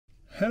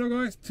Hello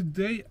guys,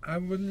 today I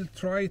will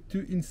try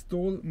to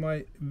install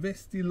my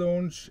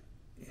Westylounge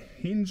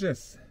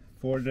hinges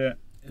for the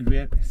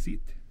rear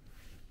seat.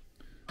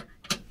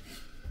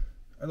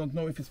 I don't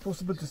know if it's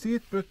possible to see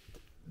it, but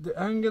the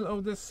angle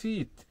of the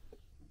seat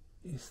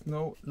is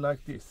now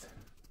like this.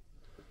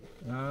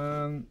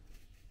 And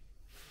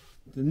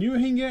the new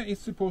hinge is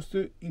supposed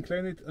to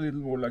incline it a little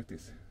more like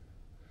this.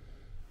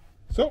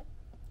 So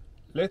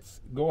let's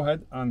go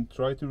ahead and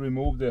try to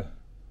remove the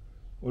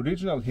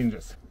original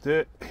hinges.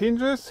 The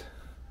hinges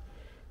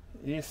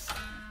is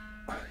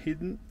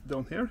hidden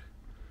down here,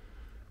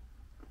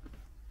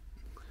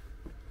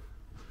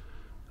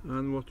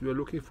 and what we are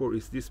looking for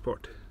is this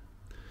part.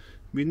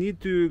 We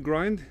need to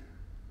grind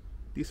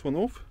this one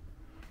off,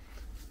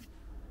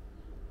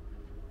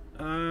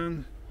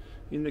 and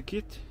in the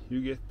kit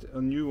you get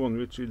a new one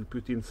which we'll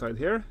put inside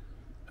here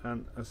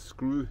and a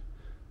screw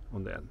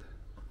on the end.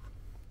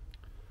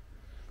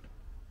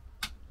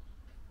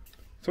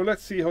 So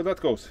let's see how that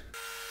goes.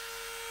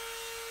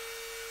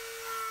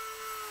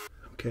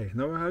 Okay,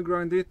 now I have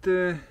ground it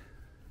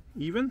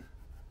even,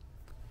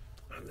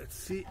 and let's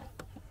see.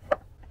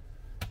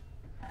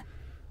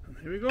 And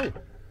here we go.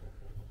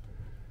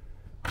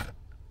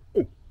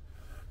 Oh!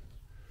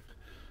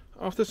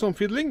 After some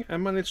fiddling, I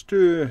managed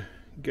to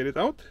get it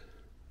out.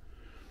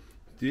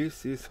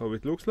 This is how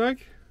it looks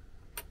like.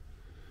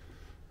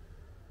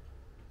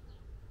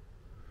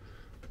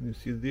 You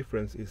see the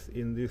difference is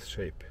in this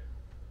shape,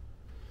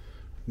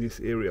 this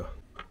area.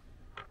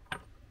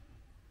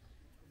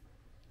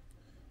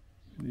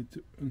 Need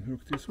to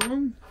unhook this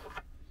one.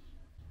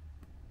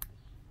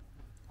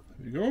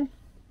 There we go.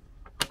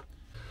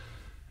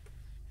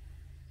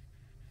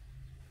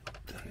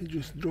 Then we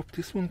just drop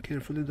this one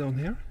carefully down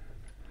here,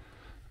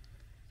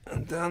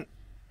 and then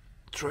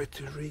try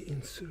to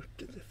reinsert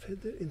the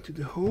feather into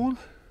the hole.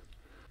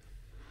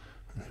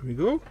 And here we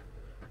go.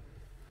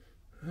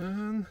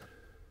 And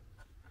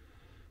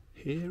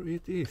here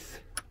it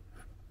is.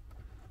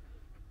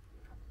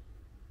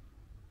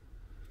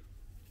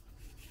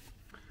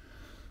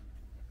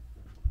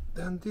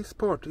 Then this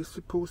part is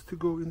supposed to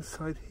go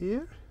inside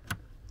here,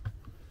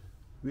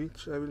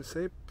 which I will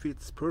say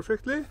fits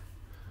perfectly.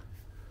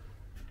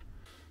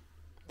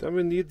 Then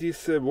we need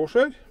this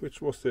washer, which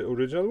was the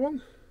original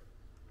one.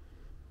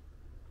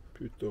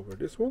 Put over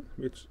this one,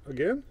 which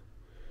again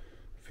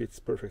fits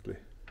perfectly.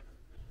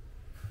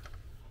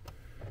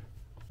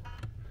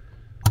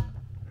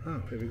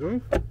 Here we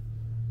go.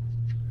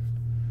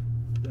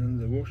 Then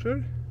the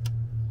washer.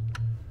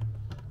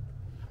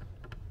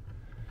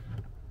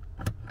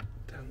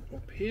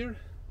 Up here,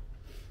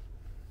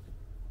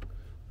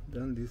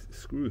 then this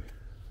screw.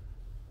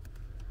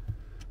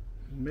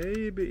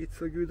 Maybe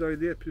it's a good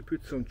idea to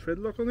put some thread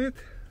lock on it.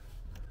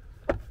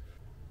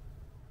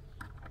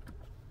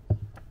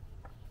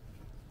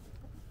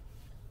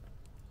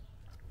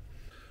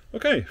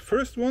 Okay,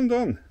 first one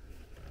done.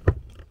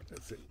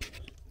 Let's see.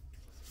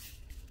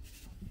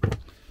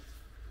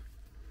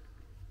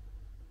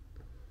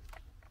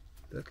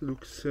 That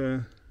looks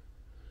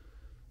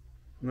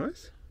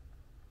nice.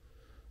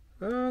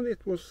 And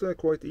it was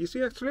quite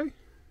easy actually.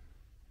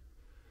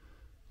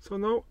 So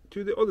now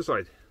to the other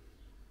side.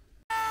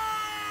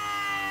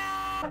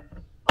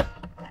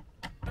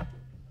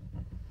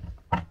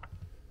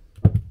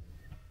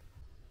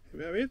 Here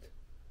we have it.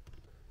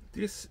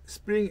 This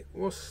spring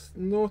was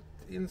not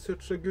in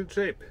such a good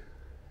shape,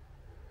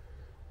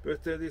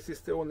 but this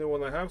is the only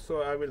one I have,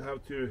 so I will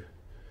have to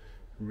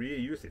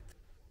reuse it.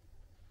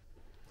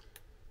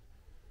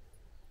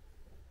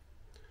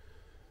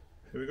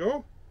 Here we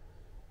go.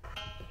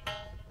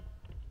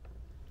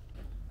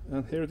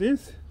 And here it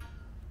is.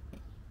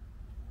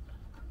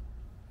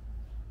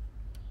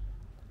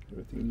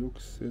 Everything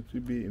looks to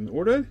be in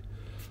order.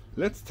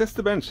 Let's test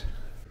the bench.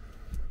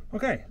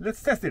 Okay,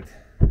 let's test it.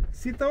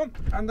 Sit down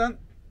and then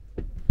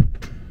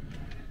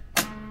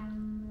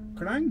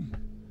clang.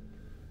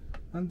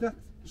 And that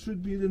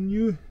should be the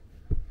new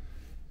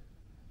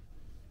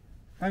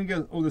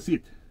angle of the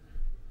seat.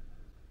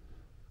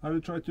 I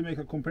will try to make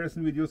a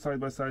comparison video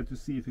side by side to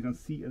see if you can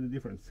see any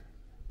difference.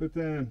 But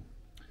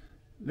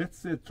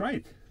let's try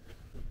it.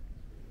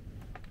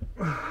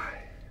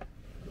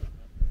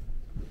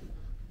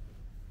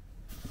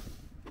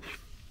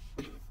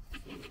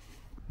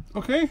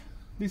 Okay,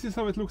 this is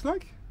how it looks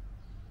like.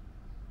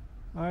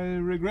 I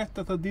regret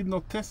that I did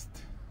not test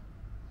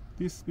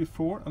this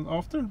before and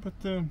after, but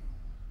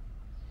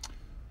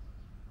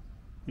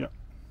yeah,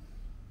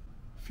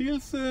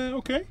 feels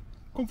okay,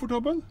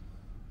 comfortable,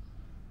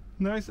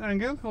 nice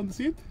angle on the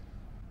seat.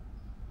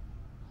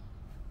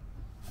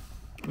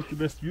 Not the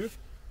best view,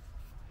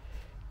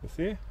 let's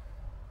see.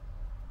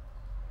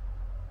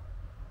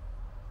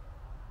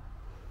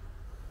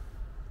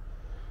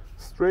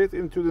 Straight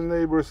into the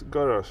neighbor's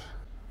garage,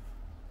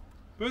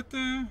 but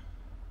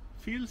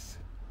feels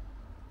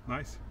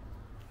nice.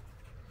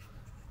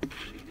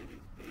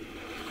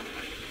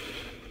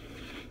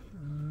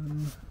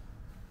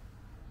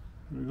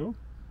 Here we go.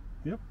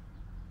 Yep.